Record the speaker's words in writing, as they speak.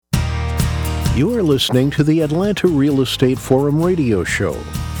You are listening to the Atlanta Real Estate Forum radio show,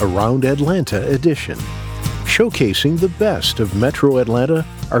 Around Atlanta edition, showcasing the best of Metro Atlanta,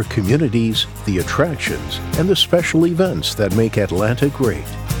 our communities, the attractions, and the special events that make Atlanta great.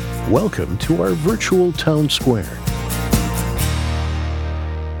 Welcome to our virtual town square.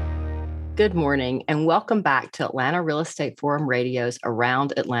 Good morning and welcome back to Atlanta Real Estate Forum Radio's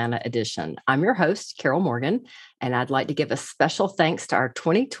Around Atlanta edition. I'm your host, Carol Morgan, and I'd like to give a special thanks to our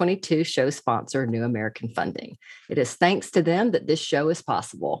 2022 show sponsor, New American Funding. It is thanks to them that this show is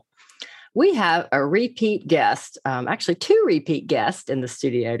possible. We have a repeat guest, actually two repeat guests in the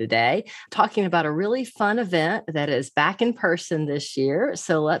studio today, talking about a really fun event that is back in person this year.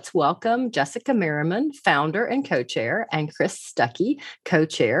 So let's welcome Jessica Merriman, founder and co-chair, and Chris Stuckey,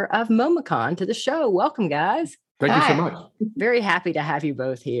 co-chair of MomoCon to the show. Welcome, guys. Thank you so much. Very happy to have you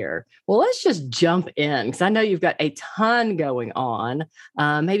both here. Well, let's just jump in because I know you've got a ton going on.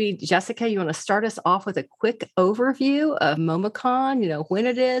 Maybe, Jessica, you want to start us off with a quick overview of MomoCon, when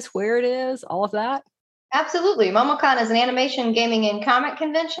it is, where it is, all of that? Absolutely. MomoCon is an animation, gaming, and comic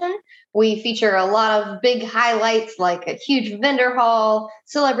convention. We feature a lot of big highlights like a huge vendor hall,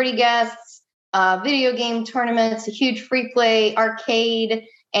 celebrity guests, video game tournaments, a huge free play arcade.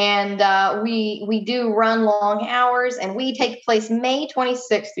 And we do run long hours, and we take place May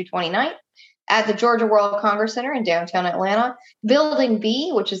 26th through 29th at the Georgia World Congress Center in downtown Atlanta. Building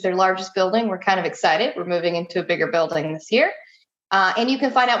B, which is their largest building. We're kind of excited. We're moving into a bigger building this year. And you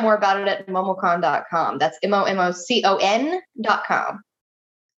can find out more about it at momocon.com. That's MOMOCON.com.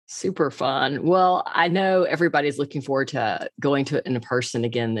 Super fun. Well, I know everybody's looking forward to going to it in person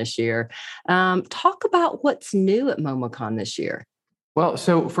again this year. Talk about what's new at MomoCon this year. Well,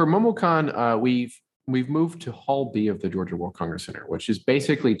 so for MomoCon, we've moved to Hall B of the Georgia World Congress Center, which is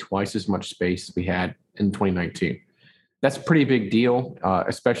basically twice as much space we had in 2019. That's a pretty big deal,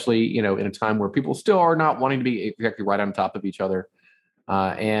 especially in a time where people still are not wanting to be exactly right on top of each other,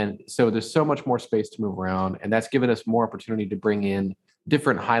 and so there's so much more space to move around, and that's given us more opportunity to bring in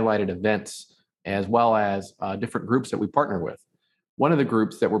different highlighted events as well as different groups that we partner with. One of the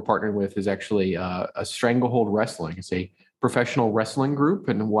groups that we're partnering with is actually a Stranglehold Wrestling. It's a professional wrestling group,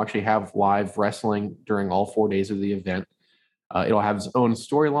 and we'll actually have live wrestling during all 4 days of the event. It'll have its own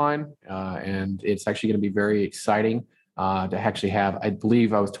storyline, and it's actually going to be very exciting to actually have, I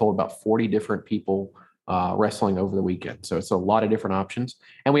believe I was told, about 40 different people wrestling over the weekend. So it's a lot of different options.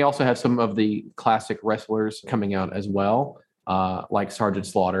 And we also have some of the classic wrestlers coming out as well, like Sergeant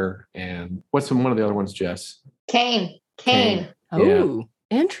Slaughter. And what's one of the other ones, Jess? Kane. Oh, Yeah.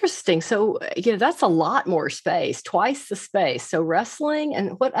 Interesting. So, that's a lot more space, twice the space. So wrestling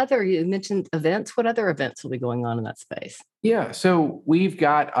and you mentioned events, what other events will be going on in that space? Yeah. So we've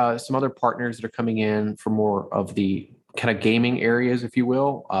got some other partners that are coming in for more of the kind of gaming areas, if you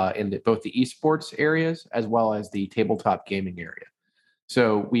will, in both the esports areas as well as the tabletop gaming area.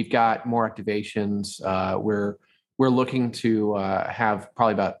 So we've got more activations. We're looking to have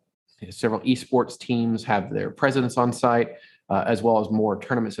probably about several esports teams have their presidents on site. As well as more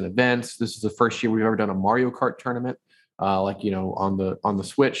tournaments and events. This is the first year we've ever done a Mario Kart tournament, on the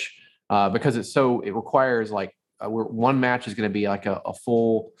Switch, because it requires one match is going to be like a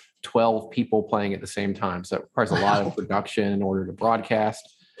full 12 people playing at the same time. So it requires a lot of production in order to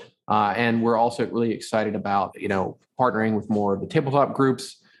broadcast. And we're also really excited about, partnering with more of the tabletop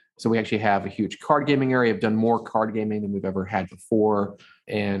groups. So we actually have a huge card gaming area. We've done more card gaming than we've ever had before.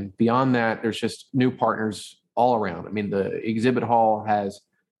 And beyond that, there's just new partners all around. I mean, the exhibit hall has,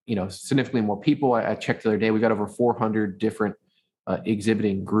 significantly more people. I checked the other day, we got over 400 different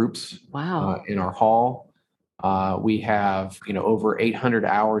exhibiting groups. Wow. In our hall. We have, over 800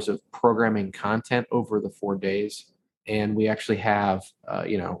 hours of programming content over the 4 days. And we actually have, I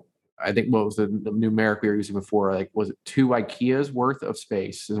think what was the numeric we were using before? Was it 2 IKEA's worth of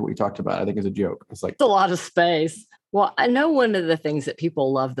space is what we talked about, I think, as a joke. It's a lot of space. Well, I know one of the things that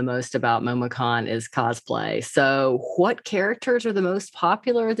people love the most about MomoCon is cosplay. So what characters are the most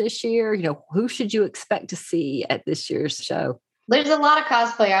popular this year? Who should you expect to see at this year's show? There's a lot of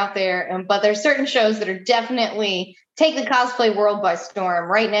cosplay out there, but there's certain shows that are definitely take the cosplay world by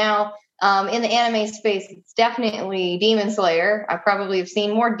storm. Right now, in the anime space, it's definitely Demon Slayer. I probably have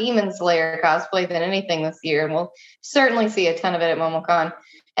seen more Demon Slayer cosplay than anything this year, and we'll certainly see a ton of it at MomoCon.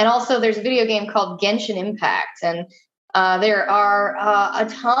 And also there's a video game called Genshin Impact. And there are a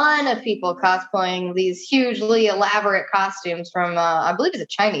ton of people cosplaying these hugely elaborate costumes from, I believe it's a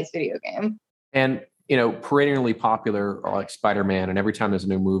Chinese video game. And, perennially popular are like Spider-Man. And every time there's a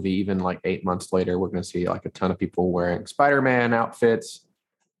new movie, even 8 months later, we're going to see a ton of people wearing Spider-Man outfits.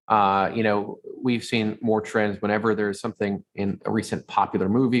 We've seen more trends whenever there's something in a recent popular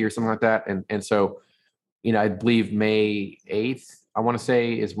movie or something like that. And so, I believe May 8th, I want to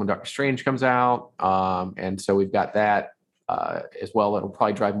say, is when Doctor Strange comes out. And so we've got that as well. It'll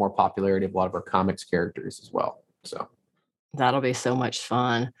probably drive more popularity of a lot of our comics characters as well. So that'll be so much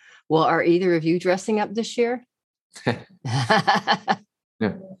fun. Well, are either of you dressing up this year?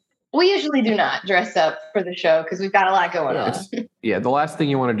 Yeah. We usually do not dress up for the show because we've got a lot going on. Yeah, the last thing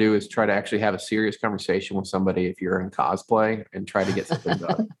you want to do is try to actually have a serious conversation with somebody if you're in cosplay and try to get something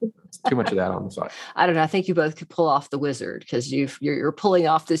done. It's too much of that on the side. I don't know. I think you both could pull off the wizard because you're pulling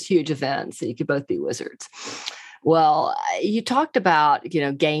off this huge event, so you could both be wizards. Well, you talked about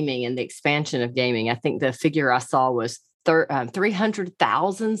gaming and the expansion of gaming. I think the figure I saw was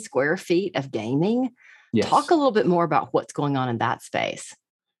 300,000 square feet of gaming. Yes. Talk a little bit more about what's going on in that space.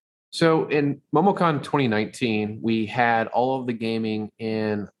 So in MomoCon 2019, we had all of the gaming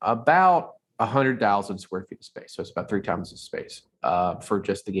in about 100,000 square feet of space. So it's about 3 times the space for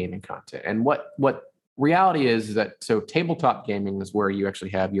just the gaming content. And what reality is that, so tabletop gaming is where you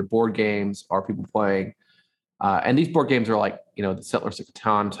actually have your board games, are people playing. And these board games are like, the Settlers of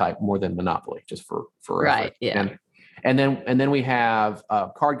Catan type more than Monopoly, just for right. effort. Yeah. And then we have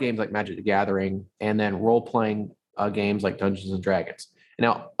card games like Magic the Gathering, and then role-playing games like Dungeons and Dragons.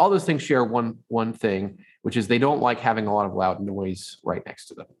 Now, all those things share one thing, which is they don't like having a lot of loud noise right next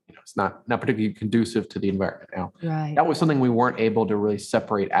to them. It's not particularly conducive to the environment. Now, right. That was something we weren't able to really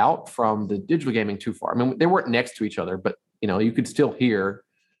separate out from the digital gaming too far. I mean, they weren't next to each other, but you could still hear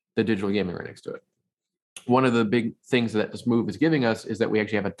the digital gaming right next to it. One of the big things that this move is giving us is that we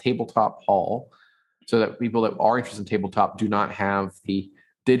actually have a tabletop hall, so that people that are interested in tabletop do not have the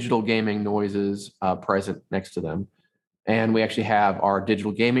digital gaming noises present next to them. And we actually have our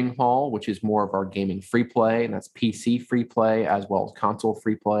digital gaming hall, which is more of our gaming free play, and that's PC free play as well as console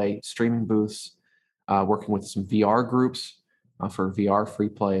free play, streaming booths, working with some VR groups for VR free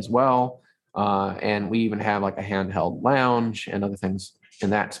play as well. And we even have like a handheld lounge and other things in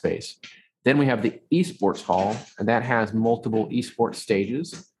that space. Then we have the esports hall, and that has multiple esports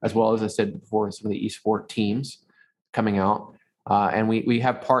stages, as well as I said before, some of the esports teams coming out. And we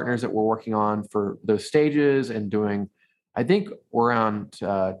have partners that we're working on for those stages and doing, I think we're around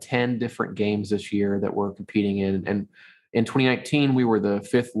 10 different games this year that we're competing in. And in 2019, we were the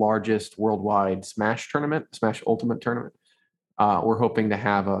 5th largest worldwide Smash Ultimate tournament. We're hoping to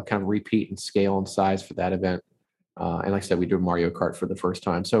have a kind of repeat in scale and size for that event. And like I said, we do Mario Kart for the first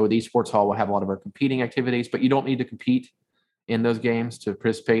time. So the esports hall will have a lot of our competing activities, but you don't need to compete in those games to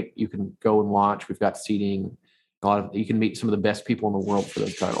participate. You can go and watch. We've got seating. You can meet some of the best people in the world for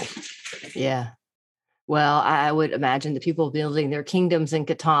those titles. Yeah. Well, I would imagine the people building their kingdoms in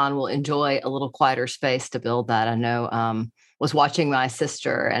Catan will enjoy a little quieter space to build that. I know was watching my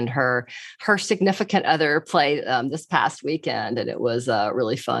sister and her significant other play this past weekend, and it was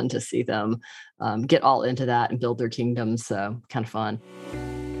really fun to see them get all into that and build their kingdoms. So kind of fun.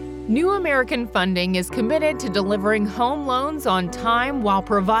 New American Funding is committed to delivering home loans on time while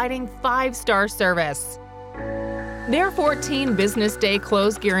providing 5-star service. Their 14 business day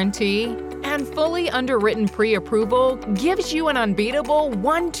close guarantee and fully underwritten pre-approval gives you an unbeatable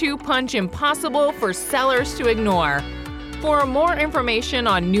 1-2 punch impossible for sellers to ignore. For more information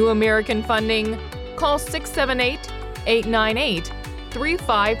on New American Funding, call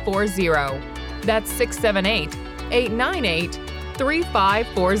 678-898-3540. That's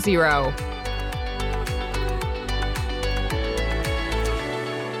 678-898-3540.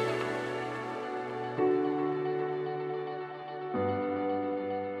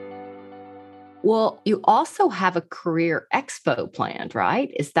 Well, you also have a career expo planned,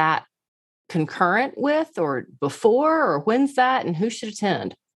 right? Is that concurrent with or before, or when's that, and who should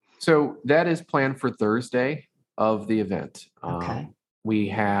attend? So that is planned for Thursday of the event. Okay. We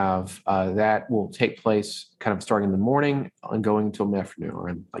have that will take place kind of starting in the morning and going until the afternoon,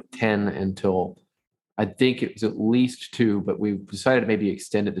 around like 10 until I think it was at least 2, but we decided to maybe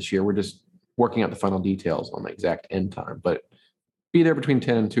extend it this year. We're just working out the final details on the exact end time, but be there between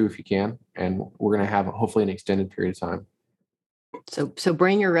 10 and 2 if you can. And we're going to have hopefully an extended period of time. So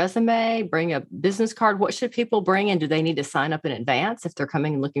bring your resume, bring a business card. What should people bring? And do they need to sign up in advance if they're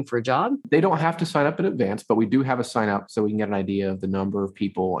coming and looking for a job? They don't have to sign up in advance, but we do have a sign up so we can get an idea of the number of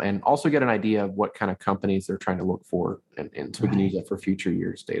people and also get an idea of what kind of companies they're trying to look for. And so we can use that for future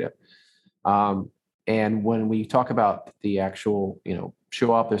years data. And when we talk about the actual,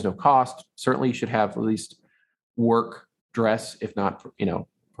 show up, there's no cost. Certainly you should have at least work dress, if not,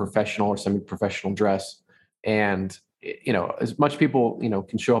 professional or semi-professional dress. And, as much people,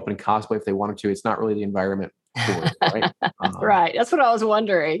 can show up in cosplay if they wanted to, it's not really the environment tours, right? Right. That's what I was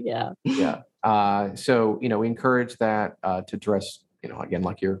wondering. Yeah. Yeah. So, we encourage that to dress, again,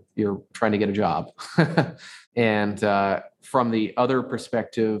 like you're trying to get a job. And from the other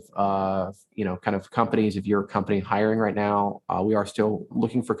perspective of, kind of companies, if you're a company hiring right now, we are still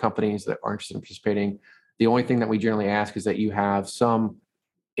looking for companies that are interested in participating. The only thing that we generally ask is that you have some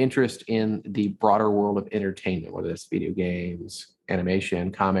interest in the broader world of entertainment, whether it's video games,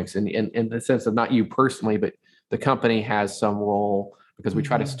 animation, comics, and in the sense of not you personally, but the company has some role, because we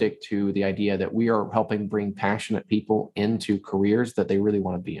try to stick to the idea that we are helping bring passionate people into careers that they really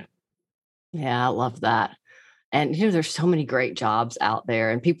want to be in. Yeah, I love that. And there's so many great jobs out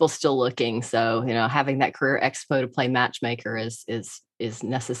there, and people still looking. So having that career expo to play matchmaker is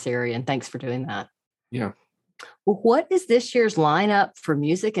necessary. And thanks for doing that. Yeah. Well, what is this year's lineup for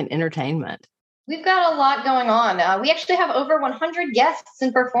music and entertainment? We've got a lot going on. We actually have over 100 guests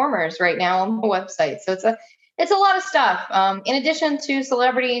and performers right now on the website. So it's a lot of stuff. In addition to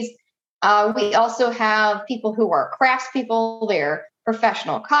celebrities, we also have people who are craftspeople. They're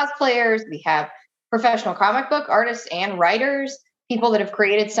professional cosplayers. We have professional comic book artists and writers, people that have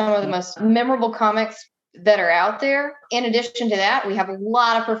created some of the most memorable comics that are out there. In addition to that, we have a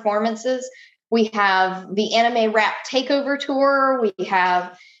lot of performances. We have the Anime Rap Takeover Tour. We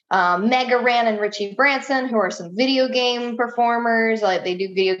have Mega Ran and Richie Branson, who are some video game performers. Like, they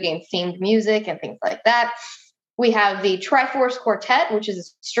do video game themed music and things like that. We have the Triforce Quartet, which is a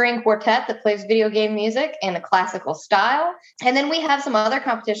string quartet that plays video game music in a classical style. And then we have some other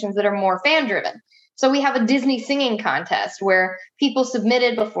competitions that are more fan driven. So we have a Disney singing contest where people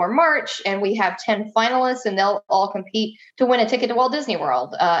submitted before March, and we have 10 finalists, and they'll all compete to win a ticket to Walt Disney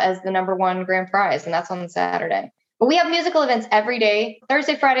World as the #1 grand prize. And that's on Saturday. But we have musical events every day,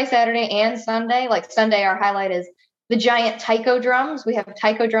 Thursday, Friday, Saturday, and Sunday. Like Sunday, our highlight is the giant taiko drums. We have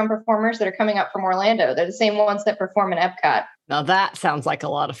taiko drum performers that are coming up from Orlando. They're the same ones that perform in Epcot. Now that sounds like a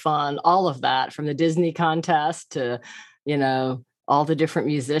lot of fun. All of that, from the Disney contest to, all the different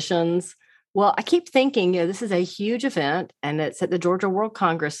musicians. Well, I keep thinking, this is a huge event, and it's at the Georgia World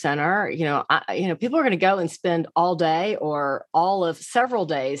Congress Center. People are going to go and spend all day or all of several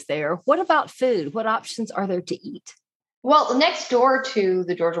days there. What about food? What options are there to eat? Well, next door to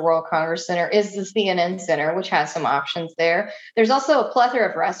the Georgia World Congress Center is the CNN Center, which has some options there. There's also a plethora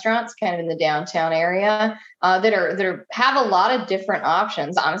of restaurants kind of in the downtown area that have a lot of different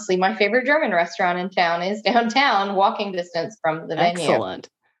options. Honestly, my favorite German restaurant in town is downtown, walking distance from the venue. Excellent.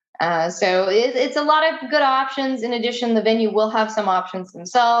 So it's a lot of good options. In addition, the venue will have some options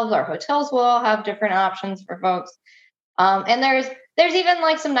themselves. Our hotels will all have different options for folks. And there's even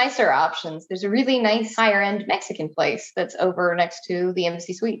like some nicer options. There's a really nice higher end Mexican place that's over next to the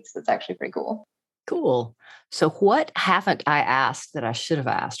Embassy Suites. That's actually pretty cool. Cool. So what haven't I asked that I should have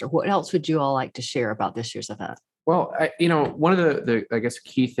asked, or what else would you all like to share about this year's event? Well, one of the I guess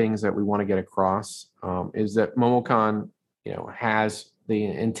key things that we want to get across is that MomoCon, has the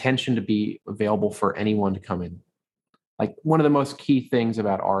intention to be available for anyone to come in. Like, one of the most key things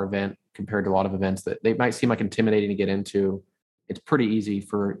about our event compared to a lot of events that they might seem like intimidating to get into, it's pretty easy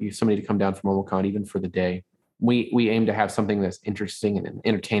for somebody to come down from MomoCon, even for the day. We aim to have something that's interesting and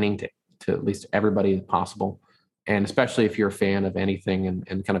entertaining to at least everybody possible. And especially if you're a fan of anything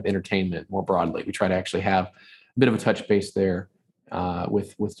and kind of entertainment more broadly, we try to actually have a bit of a touch base there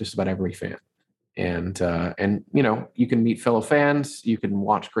with just about every fan. And you can meet fellow fans, you can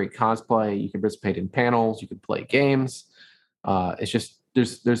watch great cosplay, you can participate in panels, you can play games. It's just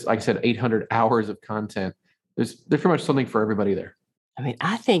there's like I said, 800 hours of content. There's pretty much something for everybody there. I mean,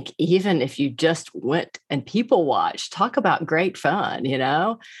 I think even if you just went and people watch, talk about great fun,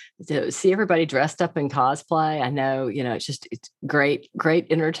 to see everybody dressed up in cosplay. I know, it's great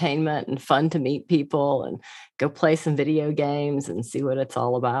entertainment and fun to meet people and go play some video games and see what it's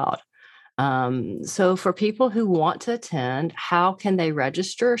all about. So for people who want to attend, how can they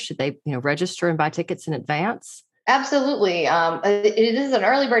register? Should they, register and buy tickets in advance? Absolutely. It is an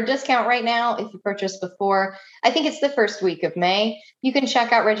early bird discount right now. If you purchase before, I think it's the first week of May, you can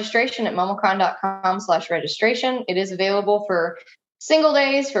check out registration at momocon.com/registration. It is available for single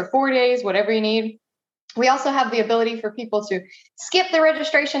days, for 4 days, whatever you need. We also have the ability for people to skip the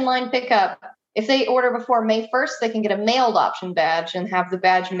registration line pickup. If they order before May 1st, they can get a mailed option badge and have the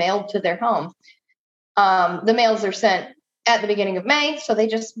badge mailed to their home. The mails are sent at the beginning of May, so they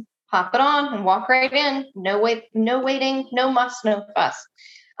just pop it on and walk right in. No waiting, no muss, no fuss.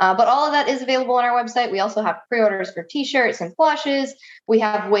 But all of that is available on our website. We also have pre-orders for t-shirts and plushes. We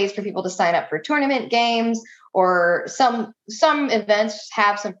have ways for people to sign up for tournament games, or some events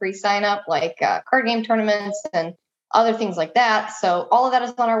have some free sign up, like card game tournaments and other things like that. So all of that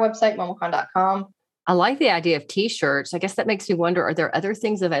is on our website, momocon.com. I like the idea of t-shirts. I guess that makes me wonder, are there other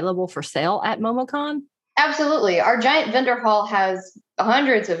things available for sale at MomoCon? Absolutely. Our giant vendor hall has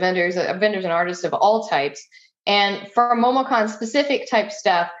hundreds of vendors and artists of all types. And for MomoCon specific type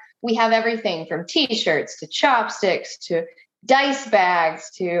stuff, we have everything from t-shirts to chopsticks to dice bags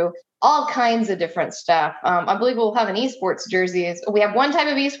to all kinds of different stuff. I believe we'll have an esports jersey. We have one type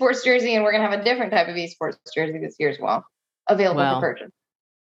of esports jersey, and we're going to have a different type of esports jersey this year as well, available for purchase.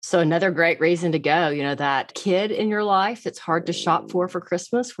 So another great reason to go, that kid in your life that's hard to shop for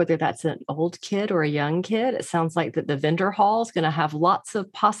Christmas, whether that's an old kid or a young kid. It sounds like that the vendor hall is going to have lots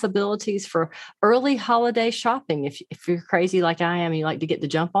of possibilities for early holiday shopping. If you're crazy like I am, you like to get the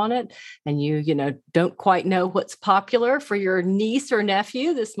jump on it, and you don't quite know what's popular for your niece or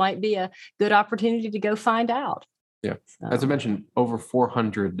nephew, this might be a good opportunity to go find out. Yeah. So, as I mentioned, over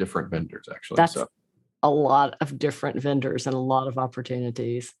 400 different vendors, actually. That's a lot of different vendors and a lot of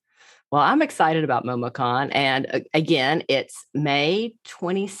opportunities. Well, I'm excited about MomoCon. And again, it's May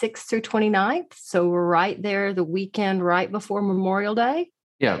 26th through 29th. So we're right there the weekend right before Memorial Day.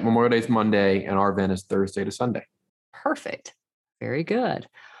 Yeah, Memorial Day is Monday and our event is Thursday to Sunday. Perfect. Very good.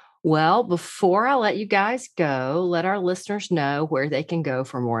 Well, before I let you guys go, let our listeners know where they can go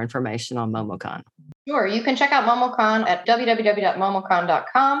for more information on MomoCon. Sure. You can check out MomoCon at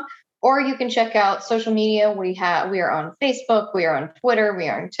www.momocon.com. Or you can check out social media. We are on Facebook, we are on Twitter, we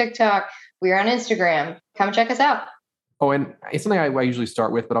are on TikTok, we are on Instagram. Come check us out. Oh, and it's something I usually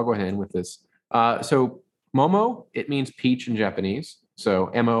start with, but I'll go ahead and with this. So Momo, it means peach in Japanese.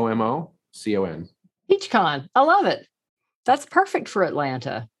 So MOMOCON. PeachCon. I love it. That's perfect for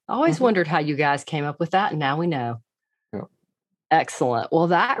Atlanta. I always wondered how you guys came up with that, and now we know. Excellent. Well,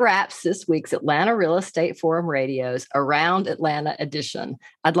 that wraps this week's Atlanta Real Estate Forum Radio's Around Atlanta edition.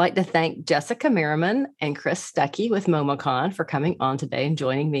 I'd like to thank Jessica Merriman and Chris Stuckey with MomoCon for coming on today and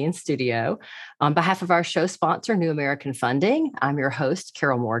joining me in studio. On behalf of our show sponsor, New American Funding, I'm your host,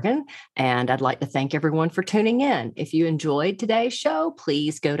 Carol Morgan, and I'd like to thank everyone for tuning in. If you enjoyed today's show,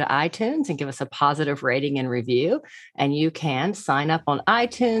 please go to iTunes and give us a positive rating and review. And you can sign up on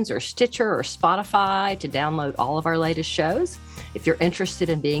iTunes or Stitcher or Spotify to download all of our latest shows. If you're interested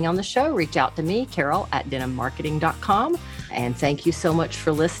in being on the show, reach out to me, Carol, at denimmarketing.com. And thank you so much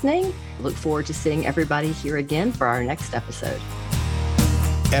for listening. Look forward to seeing everybody here again for our next episode.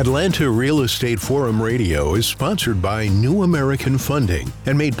 Atlanta Real Estate Forum Radio is sponsored by New American Funding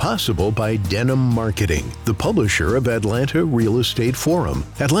and made possible by Denim Marketing, the publisher of Atlanta Real Estate Forum,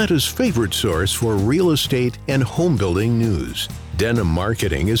 Atlanta's favorite source for real estate and home building news. Denim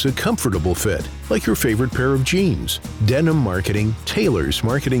Marketing is a comfortable fit, like your favorite pair of jeans. Denim Marketing tailors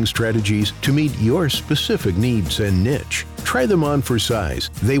marketing strategies to meet your specific needs and niche. Try them on for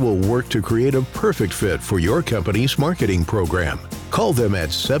size. They will work to create a perfect fit for your company's marketing program. Call them at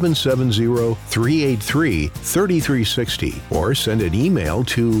 770-383-3360 or send an email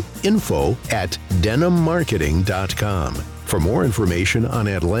to info@denimmarketing.com. For more information on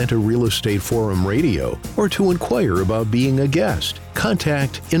Atlanta Real Estate Forum Radio or to inquire about being a guest,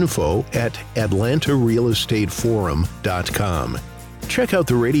 contact info@atlantarealestateforum.com. Check out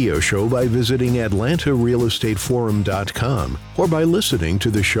the radio show by visiting atlantarealestateforum.com or by listening to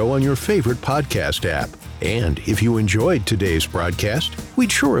the show on your favorite podcast app. And if you enjoyed today's broadcast,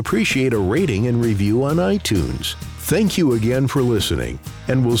 we'd sure appreciate a rating and review on iTunes. Thank you again for listening,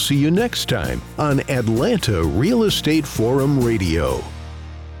 and we'll see you next time on Atlanta Real Estate Forum Radio.